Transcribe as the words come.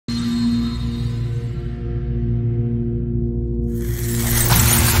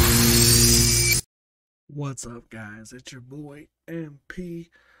What's up, guys? It's your boy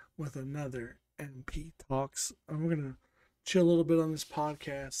MP with another MP Talks. And we're going to chill a little bit on this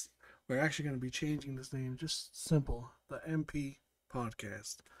podcast. We're actually going to be changing this name, just simple, the MP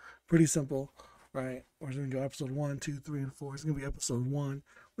Podcast. Pretty simple, right? We're going to go episode 1, 2, 3, and 4. It's going to be episode 1.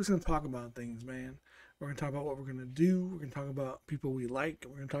 We're just going to talk about things, man. We're going to talk about what we're going to do. We're going to talk about people we like.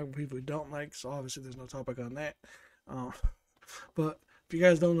 We're going to talk about people we don't like. So obviously there's no topic on that. Uh, but if you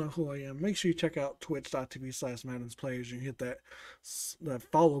guys don't know who I am, make sure you check out twitch.tv/Madden'sPlayers. You hit that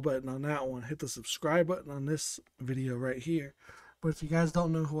follow button on that one. Hit the subscribe button on this video right here. But if you guys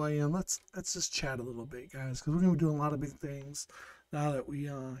don't know who I am, let's just chat a little bit, guys, because we're gonna be doing a lot of big things now that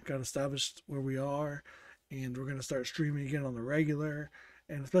we got established where we are, and we're gonna start streaming again on the regular.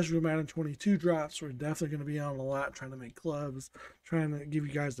 And especially with Madden 22 drops, we're definitely going to be on a lot, trying to make clubs, trying to give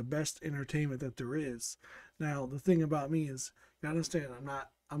you guys the best entertainment that there is. Now, the thing about me is, you understand,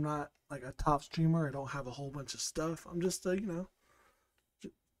 I'm not like a top streamer. I don't have a whole bunch of stuff. I'm just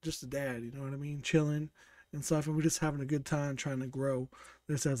just a dad. You know what I mean? Chilling and stuff, and we're just having a good time trying to grow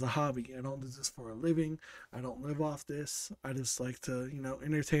this as a hobby. I don't do this for a living. I don't live off this. I just like to,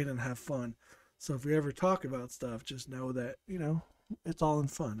 entertain and have fun. So if we ever talk about stuff, just know that, it's all in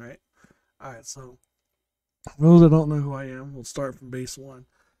fun, right? All right, so for those that don't know who I am, we'll start from base one.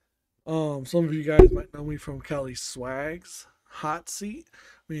 Some of you guys might know me from Kelly Swag's hot seat.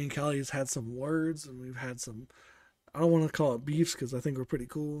 Me and Kelly has had some words, and we've had some. I don't want to call it beefs because I think we're pretty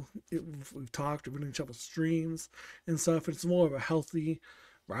cool. We've talked, we've been in each other's streams and stuff. It's more of a healthy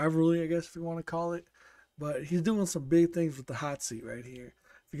rivalry, I guess, if you want to call it. But he's doing some big things with the hot seat right here.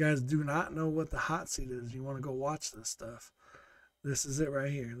 If you guys do not know what the hot seat is, you want to go watch this stuff. This is it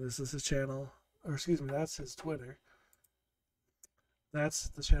right here. This is his channel, or excuse me, that's his Twitter. That's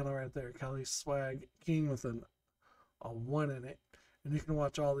the channel right there, Kelly Swag King with a 1 in it. And you can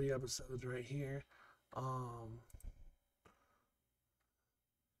watch all the episodes right here. And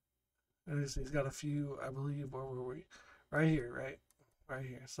he's got a few, I believe, where were we? Right here, right? Right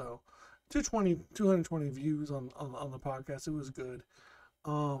here. So 220 views on the podcast. It was good.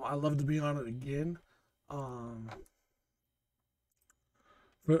 I love to be on it again.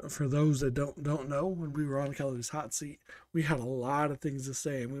 For those that don't know, when we were on Kelly's hot seat, we had a lot of things to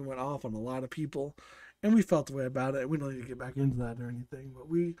say, and we went off on a lot of people, and we felt the way about it. We don't need to get back into that or anything, but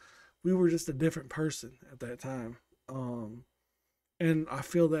we were just a different person at that time. And I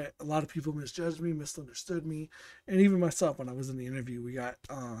feel that a lot of people misjudged me, misunderstood me, and even myself when I was in the interview, we got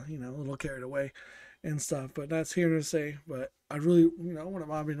a little carried away and stuff. But that's here to say. But I really wouldn't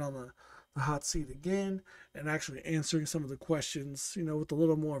mind being on the hot seat again and actually answering some of the questions, with a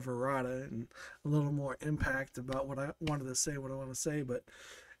little more variety and a little more impact about what I wanted to say, what I want to say. But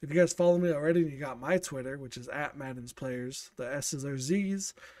if you guys follow me already, and you got my Twitter, which is at Madden's Players, the S's are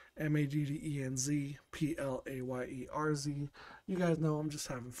Z's, MADDENZPLAYERZ. You guys know I'm just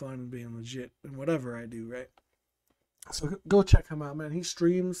having fun and being legit in whatever I do, right? So go check him out, man. He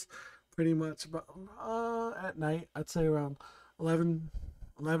streams pretty much about at night. I'd say around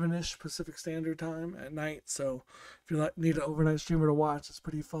 11-ish Pacific Standard Time at night. So if you need an overnight streamer to watch, it's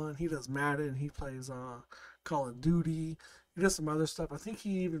pretty fun. He does Madden. He plays Call of Duty. He does some other stuff. I think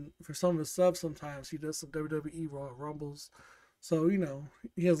he even, for some of his subs, sometimes he does some WWE Royal Rumbles. So,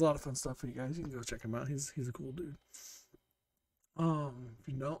 he has a lot of fun stuff for you guys. You can go check him out. He's a cool dude. If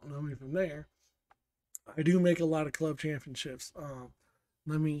you don't know me from there, I do make a lot of club championships.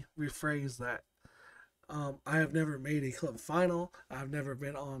 Let me rephrase that. I have never made a club final. I've never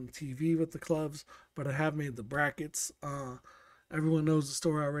been on TV with the clubs, but I have made the brackets. Everyone knows the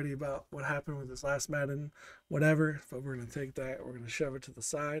story already about what happened with this last Madden, whatever, but we're going to take that, we're going to shove it to the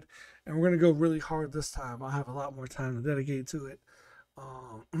side, and we're going to go really hard this time. I have a lot more time to dedicate to it.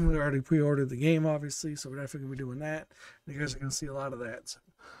 We already pre-ordered the game, obviously, so we're definitely going to be doing that. And you guys are going to see a lot of that. So,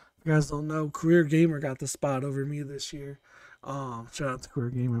 if you guys don't know, Career Gamer got the spot over me this year. Shout out to Career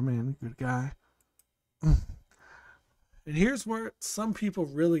Gamer, man, good guy. And here's where some people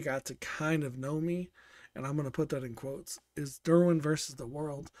really got to kind of know me, and I'm going to put that in quotes, is Derwin versus the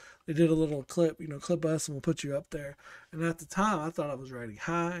World. They did a little clip, clip us and we'll put you up there. And at the time, I thought I was riding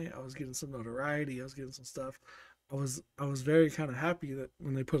high. I was getting some notoriety. I was getting some stuff. I was very kind of happy that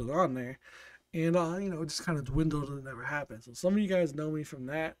when they put it on there. And, it just kind of dwindled and it never happened. So some of you guys know me from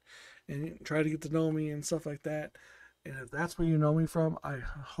that and try to get to know me and stuff like that. And if that's where you know me from, I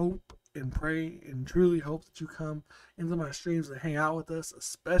hope and pray and truly hope that you come into my streams and hang out with us,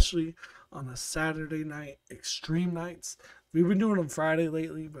 especially on the Saturday night extreme nights. We've been doing them Friday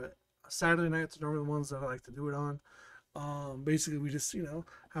lately, but Saturday nights are normally the ones that I like to do it on. Basically, we just,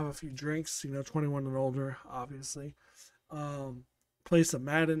 have a few drinks, 21 and older, obviously. play some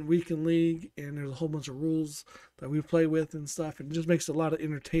Madden Weekend League, and there's a whole bunch of rules that we play with and stuff, and it just makes it a lot of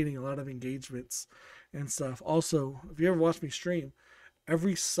entertaining, a lot of engagements and stuff. Also, if you ever watch me stream,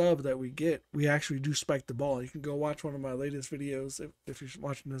 every sub that we get, we actually do spike the ball. You can go watch one of my latest videos if you're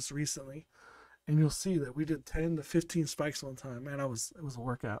watching this recently, and you'll see that we did 10 to 15 spikes one time. Man, it was a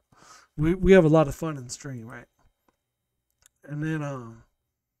workout. We have a lot of fun in stream, right? And then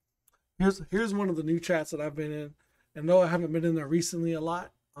here's one of the new chats that I've been in, and though I haven't been in there recently a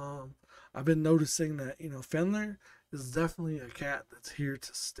lot, I've been noticing that Fendler is definitely a cat that's here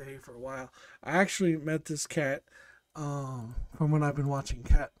to stay for a while. I actually met this cat from when I've been watching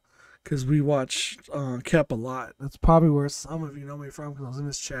Cat, because we watched Kep a lot. That's probably where some of you know me from, because I was in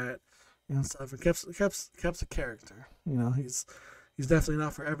his chat and stuff. And Kep's a character. He's definitely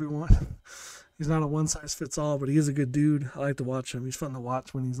not for everyone. He's not a one size fits all, but he is a good dude. I like to watch him. He's fun to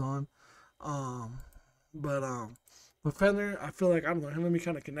watch when he's on. But Fender, I feel like, I don't know, him and me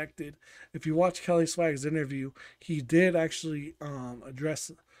kind of connected. If you watch Kelly Swag's interview, he did actually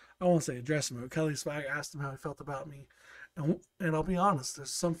address, I won't say address him, but Kelly Swag asked him how he felt about me. And I'll be honest, there's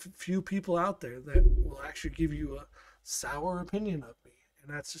some few people out there that will actually give you a sour opinion of me.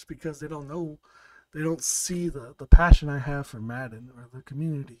 And that's just because they don't see the passion I have for Madden or the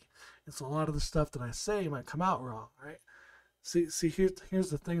community. And so a lot of the stuff that I say might come out wrong, right? See,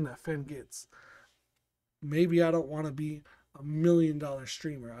 here's the thing that Fen gets. Maybe I don't want to be $1 million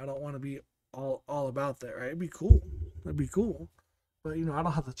streamer. I don't want to be all about that, right? It'd be cool. But I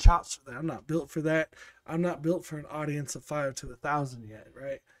don't have the chops for that. I'm not built for that. I'm not built for an audience of 5 to 1,000 yet,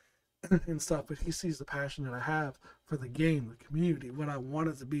 right? And stuff. But he sees the passion that I have for the game, the community, what I want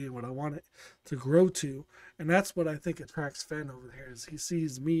it to be and what I want it to grow to. And that's what I think attracts Fen over here, is he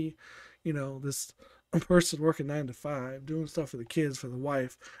sees me, this person working 9 to 5, doing stuff for the kids, for the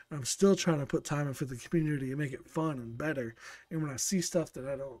wife, and I'm still trying to put time in for the community and make it fun and better. And when I see stuff that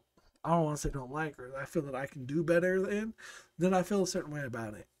I don't want to say don't like, or I feel that I can do better in, then I feel a certain way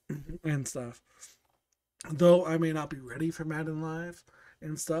about it and stuff. Though I may not be ready for Madden Live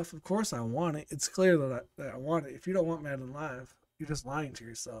and stuff, of course I want it. It's clear that I want it. If you don't want Madden Live, you're just lying to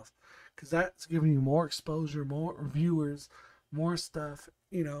yourself, because that's giving you more exposure, more viewers, more stuff,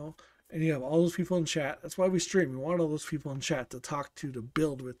 and you have all those people in chat. That's why we stream. We want all those people in chat to talk to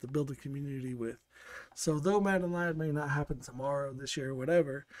build with, to build a community with. So though Madden Live may not happen tomorrow, this year,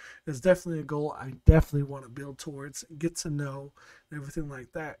 whatever, it's definitely a goal I definitely want to build towards, get to know, and everything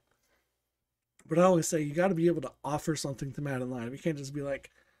like that. But I always say you got to be able to offer something to Madden Live. You can't just be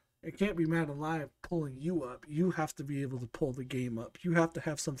like, it can't be Madden Live pulling you up. You have to be able to pull the game up. You have to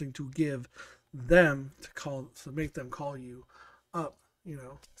have something to give them to make them call you up.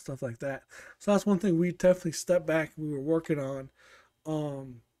 Stuff like that. So that's one thing we definitely stepped back and we were working on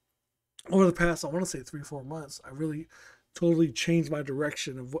over the past, I want to say 3-4 months. I really totally changed my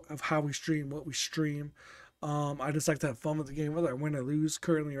direction of how we stream, what we stream. I just like to have fun with the game, whether I win or lose.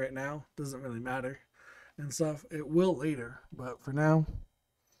 Currently, right now, doesn't really matter and stuff. It will later, but for now,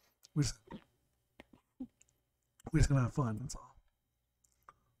 we're just gonna have fun. That's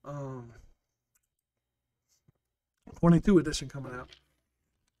all. 22 edition coming out.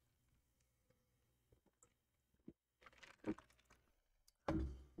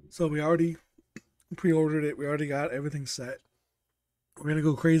 So we already pre-ordered it. We already got everything set. We're gonna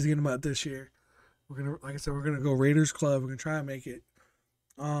go crazy in about this year. We're gonna, like I said, we're gonna go Raiders Club. We're gonna try and make it.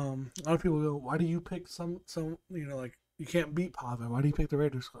 A lot of people go, why do you pick some like you can't beat Pavin? Why do you pick the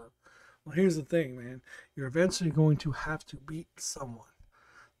Raiders Club? Well, here's the thing, man. You're eventually going to have to beat someone.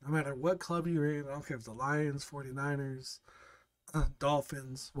 No matter what club you're in, I don't care if it's the Lions, 49ers,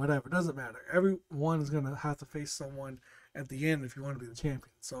 Dolphins, whatever. It doesn't matter. Everyone is going to have to face someone at the end if you want to be the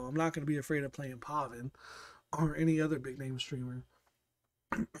champion. So I'm not going to be afraid of playing Pavin or any other big name streamer.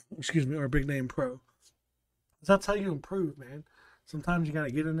 Excuse me, or big name pro. That's how you improve, man. Sometimes you got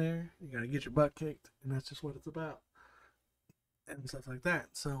to get in there, you got to get your butt kicked, and that's just what it's about. And stuff like that.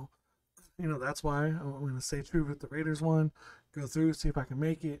 So, that's why I'm going to stay true with the Raiders one, go through, see if I can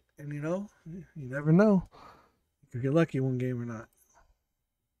make it, and you never know. You could get lucky one game or not.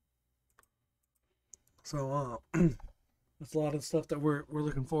 So, there's a lot of stuff that we're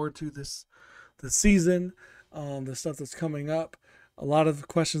looking forward to this season, the stuff that's coming up. A lot of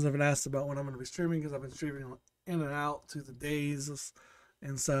questions I've been asked about when I'm going to be streaming, because I've been streaming in and out through the days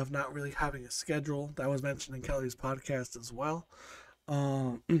and stuff, not really having a schedule. That was mentioned in Kelly's podcast as well.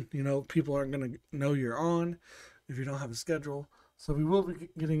 People aren't going to know you're on if you don't have a schedule. So we will be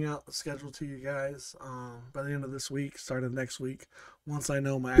getting out the schedule to you guys by the end of this week, start of next week, once I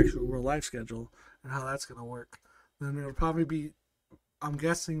know my actual real life schedule and how that's going to work. Then it'll probably be, I'm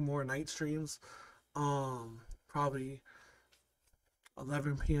guessing, more night streams. Probably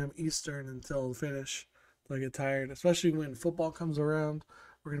 11 p.m. Eastern until the finish. Till I get tired, especially when football comes around.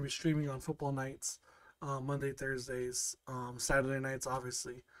 We're gonna be streaming on football nights, Monday, Thursdays, Saturday nights,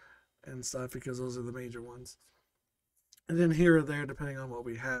 obviously, and stuff because those are the major ones. And then here or there, depending on what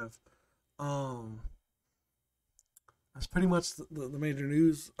we have. Um, that's pretty much the major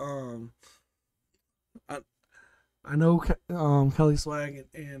news. I, I know Kelly Swag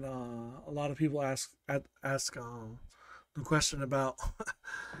and a lot of people ask the question about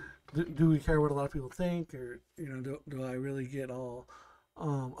do we care what a lot of people think, or do I really get all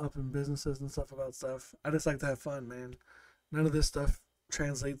up in businesses and stuff about stuff? I just like to have fun, man. None of this stuff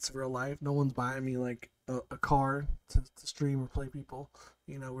translates to real life. No one's buying me like a car to stream or play people.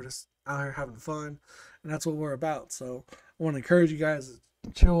 We're just out here having fun, and that's what we're about. So I want to encourage you guys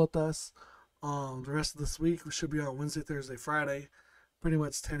to chill with us. The rest of this week we should be on Wednesday, Thursday, Friday, pretty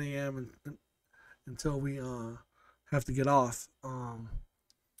much 10 a.m. Until we have to get off.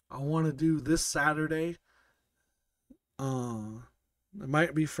 I want to do this Saturday. It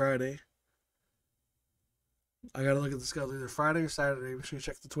might be Friday. I gotta look at the schedule, either Friday or Saturday. Make sure you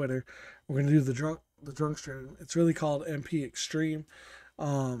check the Twitter. We're gonna do the drunk stream. It's really called MP Extreme.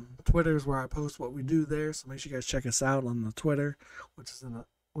 Twitter is where I post what we do there, so make sure you guys check us out on the Twitter, which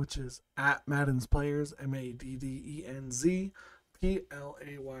is at Madden's Players, MADDENZ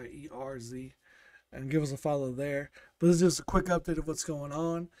PLAYERZ, and give us a follow there. But this is just a quick update of what's going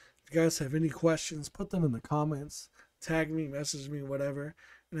on. If you guys have any questions, put them in the comments. Tag me, message me, whatever.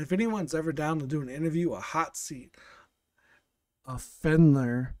 And if anyone's ever down to do an interview, a hot seat, a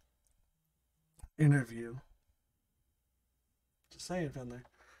Fendler interview, just saying, Fendler,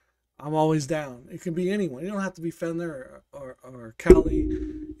 I'm always down. It can be anyone. You don't have to be Fendler or Kelly.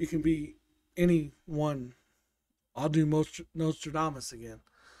 You can be anyone. I'll do Nostradamus again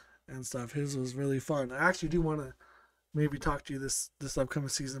and stuff. His was really fun. I actually do want to maybe talk to you this upcoming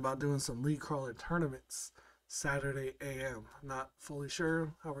season about doing some league crawler tournaments Saturday AM. Not fully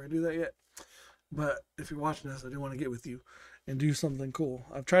sure how we're gonna do that yet, but if you're watching this, I do want to get with you and do something cool.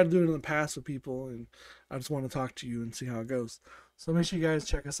 I've tried to do it in the past with people, and I just want to talk to you and see how it goes. So make sure you guys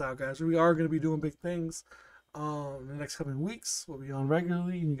check us out, guys. We are going to be doing big things in the next coming weeks. We'll be on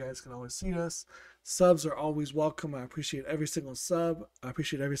regularly, and you guys can always see us. Subs are always welcome. I appreciate every single sub. I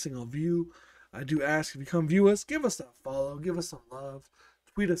appreciate every single view. I do ask, if you come view us, give us that follow, give us some love,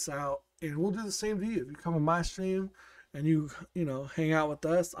 tweet us out, and we'll do the same to you. If you come in my stream and you hang out with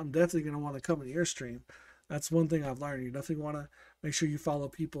us, I'm definitely going to want to come into your stream. That's one thing I've learned. You definitely want to make sure you follow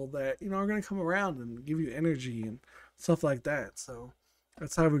people that are going to come around and give you energy and stuff like that. So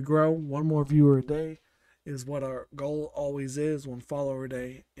that's how we grow. One more viewer a day is what our goal always is, one follower a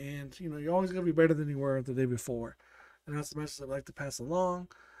day. And you're always going to be better than you were the day before. And that's the message I'd like to pass along.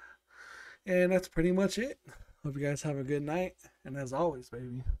 And that's pretty much it. Hope you guys have a good night. And as always,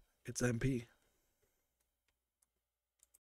 baby, it's MP.